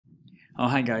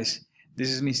Hi guys,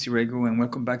 this is Mr. Urrego and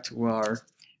welcome back to our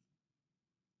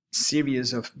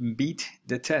series of Beat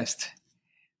the Test,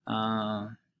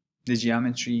 the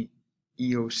Geometry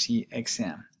EOC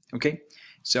exam. Okay,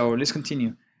 so let's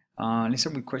continue. Let's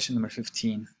start with question number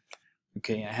 15.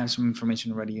 Okay, I have some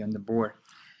information already on the board.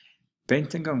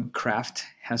 Pentagon craft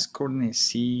has coordinates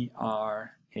C,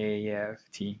 R, A, F,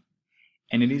 T,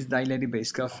 and it is dilated by a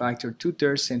scale factor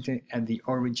 2/3 centered at the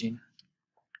origin.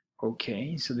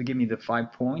 Okay, so they give me the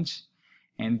 5 points,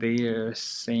 and they are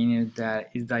saying that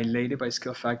it's dilated by a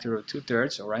scale factor of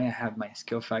 2/3. All right, I have my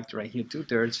scale factor right here,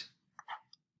 2/3,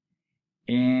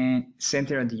 and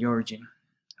center at the origin.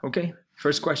 Okay,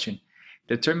 first question: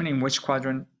 determine in which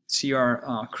quadrant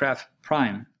CR craft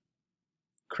prime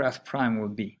will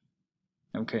be.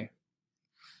 Okay.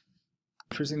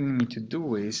 First thing we need to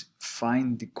do is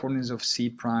find the coordinates of C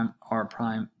prime, R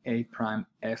prime, A prime,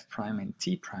 F prime, and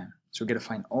T prime. So we got to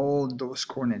find all those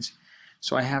coordinates.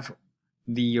 So I have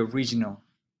the original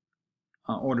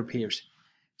order pairs.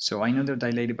 So I know they're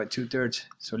dilated by 2/3.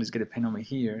 So let's get a pen over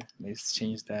here. Let's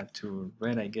change that to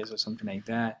red, I guess, or something like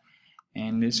that.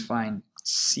 And let's find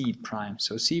C prime.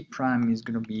 So C prime is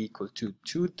going to be equal to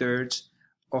 2/3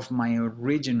 of my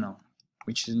original,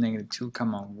 which is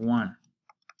 -2, 1.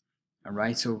 All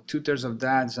right, so 2/3 of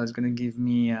that, so it's going to give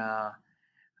me, I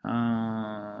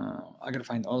got to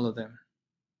find all of them.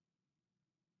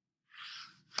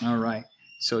 All right,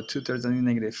 so 2/3 is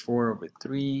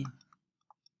 -4/3.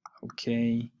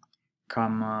 Okay,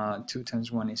 comma 2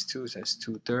 times 1 is 2, so that's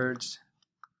 2/3.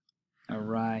 All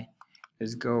right,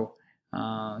 let's go.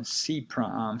 C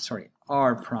prime,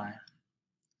 R prime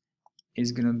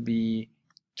is gonna be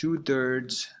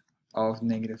 2/3 of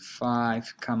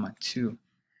 -5, 2.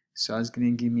 So it's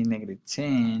gonna give me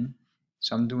 -10.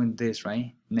 So I'm doing this,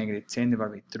 right? -10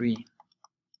 divided by 3.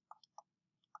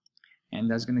 And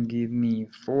that's going to give me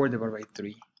 4 divided by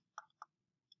 3.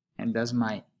 And that's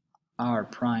my R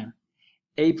prime.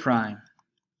 A prime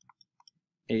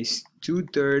is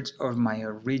 2/3 of my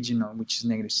original, which is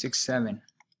 -6, 7.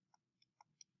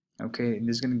 Okay,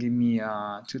 this is going to give me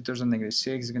 2/3 of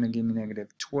 -6 is going to give me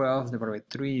 -12 divided by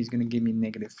 3 is going to give me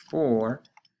 -4,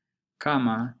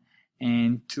 comma,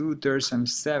 and 2/3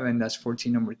 times 7, that's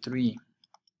 14/3.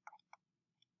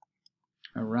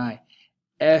 All right,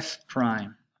 F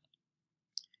prime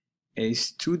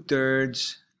is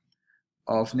 2/3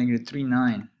 of -3,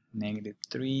 9.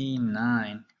 -3,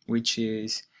 9, which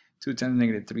is 2 times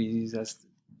 -3,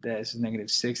 that's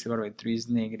 -6 divided by 3 is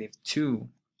 -2.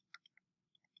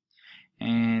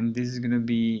 And this is going to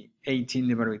be 18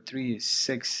 divided by 3 is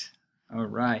 6. All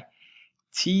right.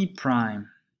 T prime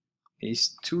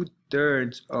is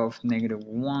 2/3 of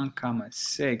 -1,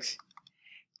 6.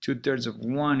 2/3 of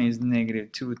 1 is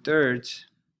 -2/3.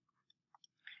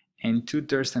 And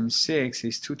 2/3 times 6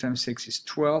 is 2 times 6 is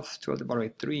 12. 12 divided by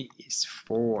 3 is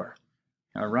 4.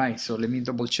 All right, so let me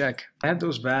double check. I have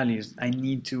those values. I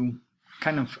need to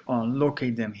kind of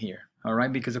locate them here. All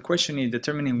right, because the question is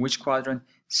determining which quadrant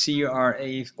C, R,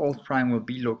 A, all prime will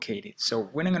be located. So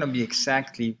we're not going to be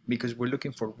exactly, because we're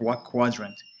looking for what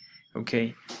quadrant.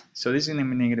 Okay, so this is going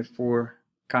to be -4,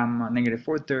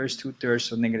 -4/3, 2/3.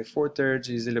 So -4/3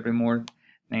 is a little bit more,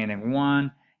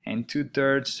 -1 and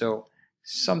 2/3. So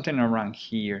something around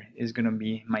here is going to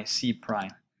be my C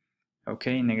prime.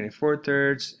 Okay,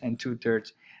 -4/3 and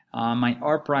 2/3. My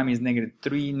R prime is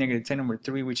 -3,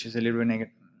 -10/3, which is a little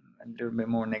bit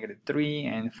more -3,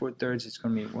 and 4/3 is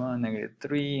going to be 1,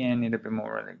 -3, and a little bit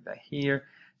more like that here.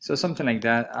 So something like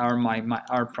that. My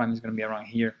R prime is going to be around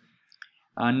here.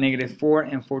 -4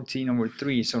 and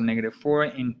 14/3. So -4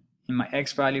 in my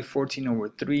X value,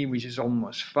 14/3, which is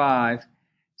almost 5.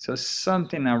 So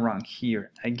something around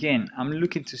here. Again, I'm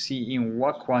looking to see in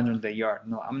what quadrant they are.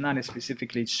 No, I'm not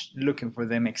specifically looking for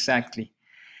them exactly.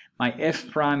 My F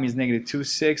prime is -2,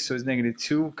 6, so it's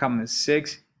 -2,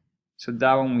 6. So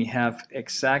that one we have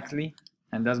exactly,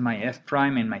 and that's my F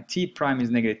prime. And my T prime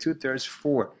is -2/3,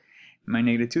 4. My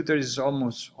 -2/3 is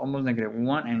almost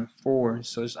 -1 and 4,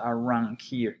 so it's around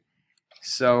here.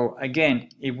 So again,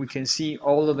 if we can see,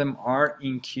 all of them are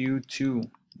in Q2.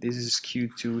 This is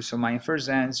Q2, so my first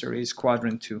answer is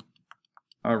quadrant 2.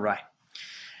 All right.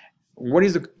 What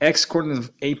is the x coordinate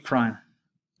of A prime?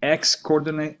 X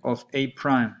coordinate of A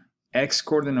prime. X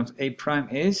coordinate of A prime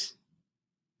is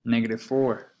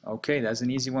 -4. Okay, that's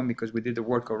an easy one because we did the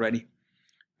work already.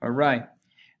 All right.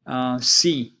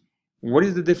 C. What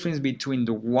is the difference between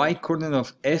the y coordinate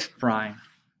of F prime?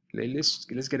 Let's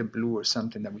get a blue or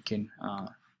something that we can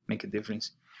make a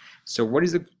difference. So what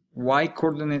is the y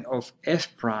coordinate of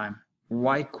F prime,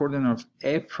 y coordinate of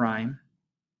A prime,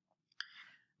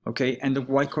 okay, and the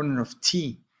y coordinate of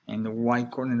T? and the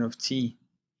y-coordinate of t.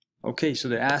 Okay, so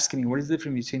they're asking me what is the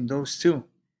difference between those two,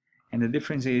 and the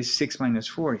difference is 6 minus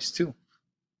 4 is 2.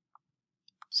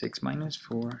 6 minus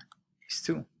 4 is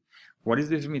 2. What is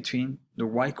the difference between the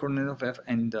y-coordinate of f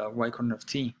and the y-coordinate of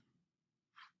t?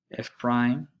 F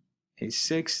prime is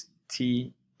 6,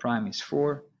 t prime is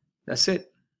 4. That's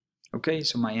it. Okay,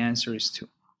 so my answer is 2.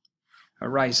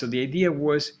 Alright, so the idea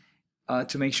was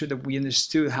to make sure that we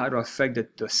understood how to affect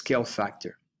the scale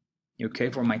factor.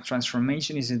 Okay, for my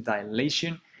transformation is a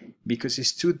dilation because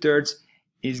it's 2/3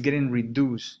 is getting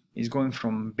reduced. It's going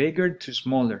from bigger to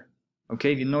smaller.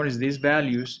 Okay, if you notice these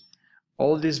values,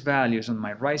 all these values on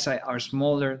my right side are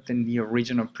smaller than the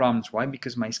original problems. Why?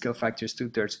 Because my scale factor is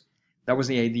 2/3. That was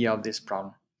the idea of this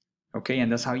problem. Okay,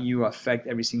 and that's how you affect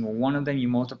every single one of them. You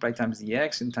multiply times the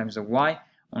x and times the y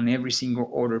on every single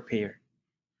order pair.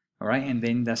 All right, and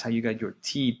then that's how you got your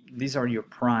t. These are your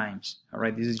primes. All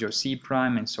right, this is your c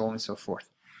prime and so on and so forth.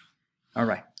 All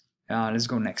right, let's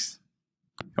go next.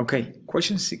 Okay,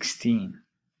 question 16.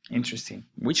 Interesting.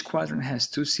 Which quadrant has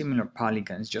two similar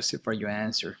polygons? Justify your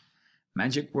answer.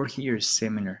 Magic word here is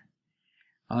similar.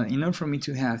 In order for me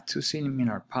to have two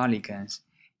similar polygons,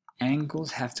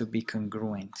 angles have to be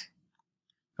congruent.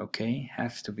 Okay,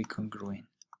 have to be congruent.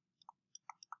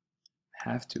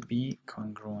 Have to be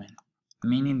congruent,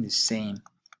 meaning the same.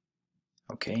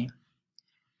 Okay.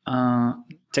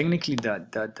 Technically,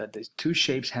 the two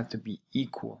shapes have to be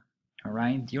equal. All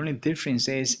right. The only difference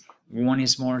is one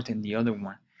is smaller than the other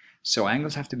one. So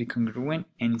angles have to be congruent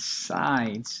and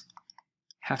sides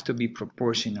have to be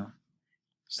proportional.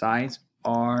 Sides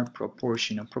are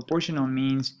proportional. Proportional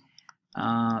means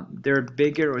they're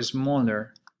bigger or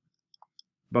smaller,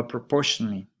 but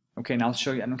proportionally. Okay, and I'll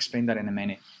show you, I'll explain that in a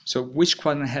minute. So which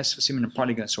quadrant has two similar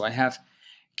polygons? So I have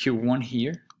Q1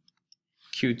 here,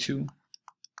 Q2,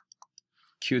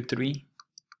 Q3,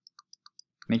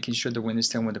 making sure that we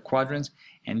understand what the quadrants,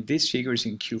 and this figure is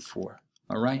in Q4.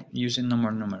 All right, using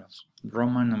Roman numerals,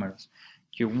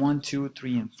 Q1, 2,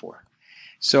 3, and 4.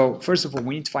 So first of all,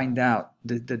 we need to find out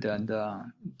they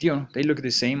look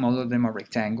the same. All of them are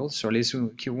rectangles. So let's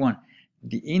do Q1.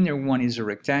 The inner one is a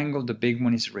rectangle. The big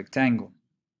one is a rectangle.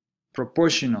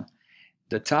 Proportional.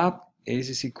 The top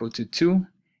is equal to 2,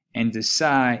 and the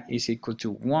side is equal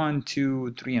to 1,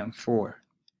 2, 3, and 4.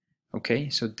 Okay,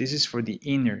 so this is for the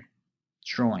inner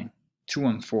drawing, 2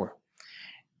 and 4.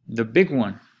 The big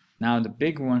one. Now the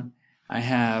big one, I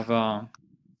have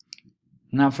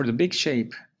now for the big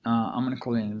shape. I'm going to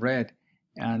call it in red,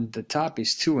 and the top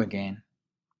is 2 again,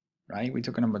 right? We're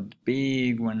talking about the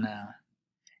big one now,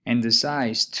 and the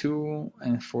size 2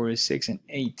 and 4 is 6 and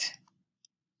 8.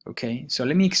 Okay, so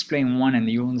let me explain one and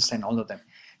you'll understand all of them.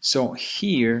 So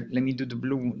here, let me do the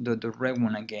blue, the red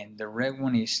one again. The red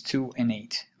one is 2 and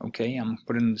 8. Okay, I'm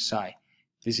putting it on the side.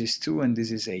 This is 2 and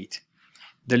this is 8.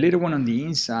 The little one on the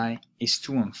inside is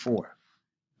 2 and 4.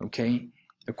 Okay,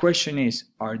 the question is,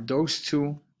 are those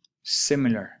two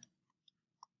similar?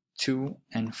 2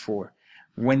 and 4.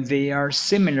 When they are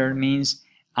similar means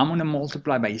I'm going to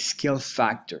multiply by scale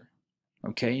factor.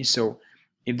 Okay, so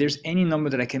if there's any number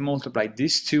that I can multiply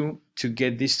these two to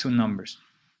get these two numbers.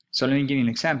 So let me give you an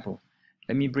example.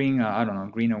 Let me bring, I don't know,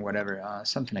 green or whatever,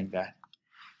 something like that.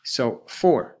 So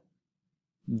 4.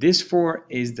 This 4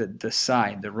 is the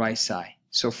side, the right side.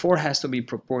 So 4 has to be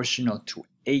proportional to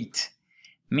 8.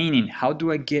 Meaning, how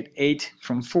do I get 8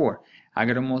 from 4? I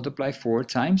got to multiply 4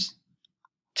 times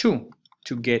 2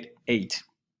 to get 8.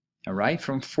 All right,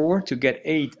 from 4 to get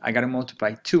 8, I got to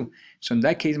multiply 2. So in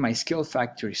that case, my scale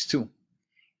factor is 2.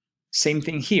 Same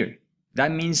thing here.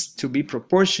 That means to be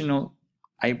proportional,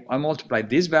 I multiply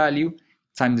this value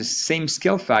times the same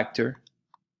scale factor,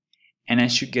 and I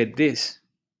should get this,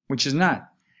 which is not.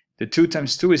 The 2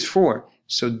 times 2 is 4.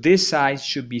 So this side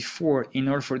should be 4 in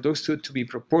order for those two to be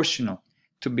proportional,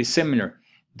 to be similar.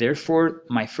 Therefore,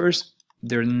 my first,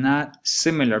 they're not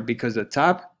similar because the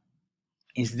top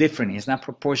is different. It's not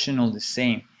proportional the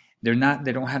same. They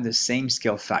don't have the same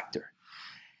scale factor.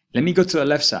 Let me go to the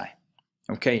left side.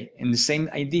 Okay, in the same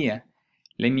idea,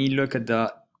 let me look at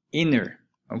the inner.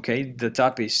 Okay, the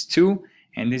top is 2,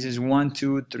 and this is 1,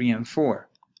 2, 3, and 4.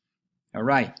 All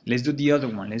right, let's do the other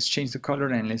one. Let's change the color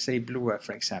and let's say blue,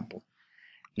 for example.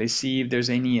 Let's see if there's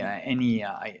any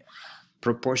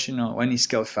proportional or any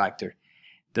scale factor.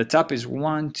 The top is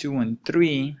 1, 2, and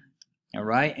 3. All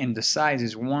right, and the size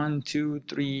is 1, 2,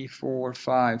 3, 4,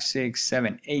 5, 6,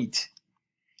 7, 8.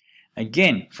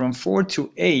 Again, from 4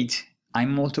 to 8, I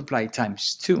multiply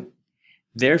times 2.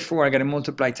 Therefore, I got to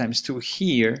multiply times 2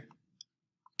 here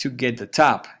to get the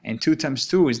top. And 2 times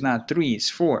 2 is not 3, it's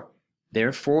 4.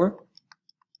 Therefore,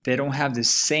 they don't have the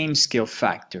same scale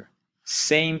factor.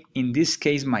 Same, in this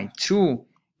case, my 2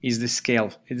 is the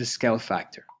scale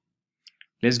factor.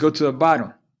 Let's go to the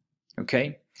bottom,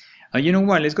 okay? You know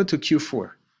what? Let's go to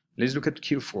Q4. Let's look at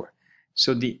Q4.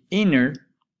 So the inner,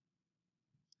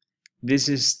 this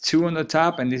is 2 on the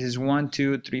top, and this is 1,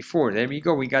 2, 3, 4. There we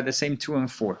go. We got the same 2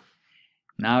 and 4.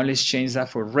 Now let's change that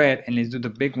for red, and let's do the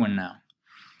big one now.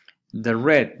 The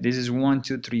red, this is 1,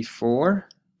 2, 3, 4,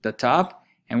 the top.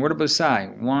 And what about the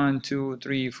side? 1, 2,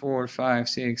 3, 4, 5,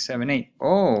 6, 7, 8.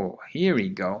 Oh, here we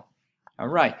go. All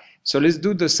right. So let's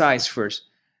do the size first.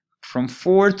 From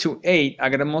 4 to 8, I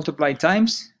got to multiply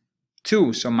times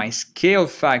 2. So my scale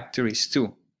factor is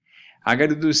 2. I got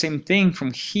to do the same thing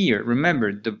from here.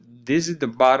 Remember, this is the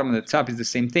bottom and the top is the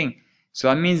same thing. So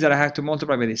that means that I have to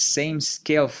multiply by the same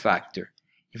scale factor.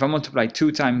 If I multiply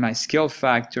 2 times my scale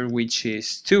factor, which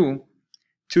is 2,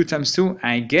 2 times 2,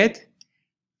 I get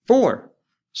 4.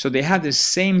 So they have the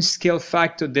same scale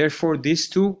factor, therefore these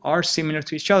two are similar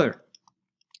to each other.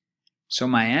 So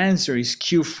my answer is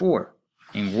Q4.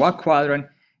 In what quadrant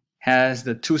has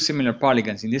the two similar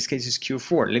polygons? In this case, it's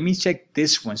Q4. Let me check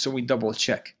this one so we double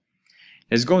check.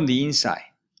 Let's go on the inside.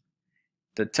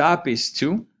 The top is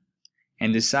 2,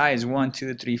 and the side is 1,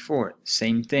 2, 3, 4.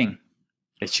 Same thing.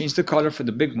 Let's change the color for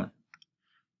the big one.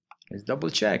 Let's double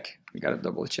check. We gotta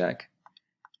double check.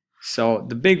 So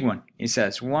the big one, it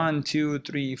says 1, 2,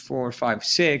 3, 4, 5,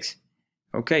 6.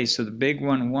 Okay, so the big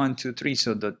one, 1, 2, 3.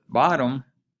 So the bottom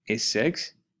is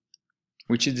 6,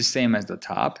 which is the same as the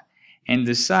top. And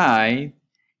the side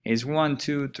is 1,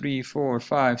 2, 3, 4,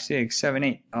 5, 6, 7,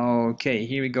 8. Okay,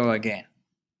 here we go again.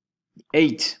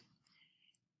 8.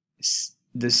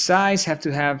 The sides have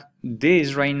to have,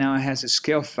 this right now has a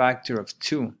scale factor of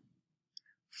 2.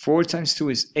 4 times 2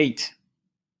 is 8.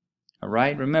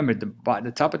 Alright, remember the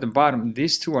top and the bottom,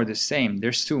 these two are the same.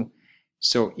 There's 2.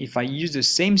 So if I use the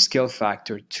same scale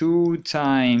factor, 2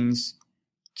 times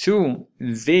 2,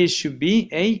 this should be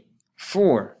a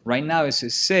 4. Right now it's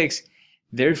a 6.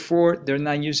 Therefore, they're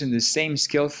not using the same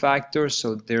scale factor,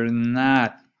 so they're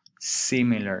not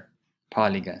similar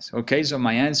polygons. Okay, so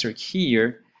my answer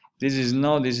here, this is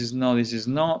no, this is no, this is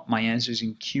no. My answer is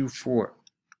in Q4.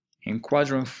 In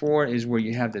quadrant 4 is where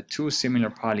you have the two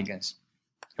similar polygons.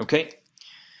 Okay,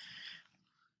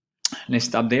 let's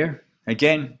stop there.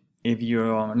 Again, if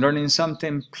you're learning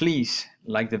something, please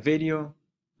like the video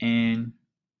and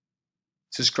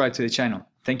subscribe to the channel.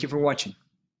 Thank you for watching.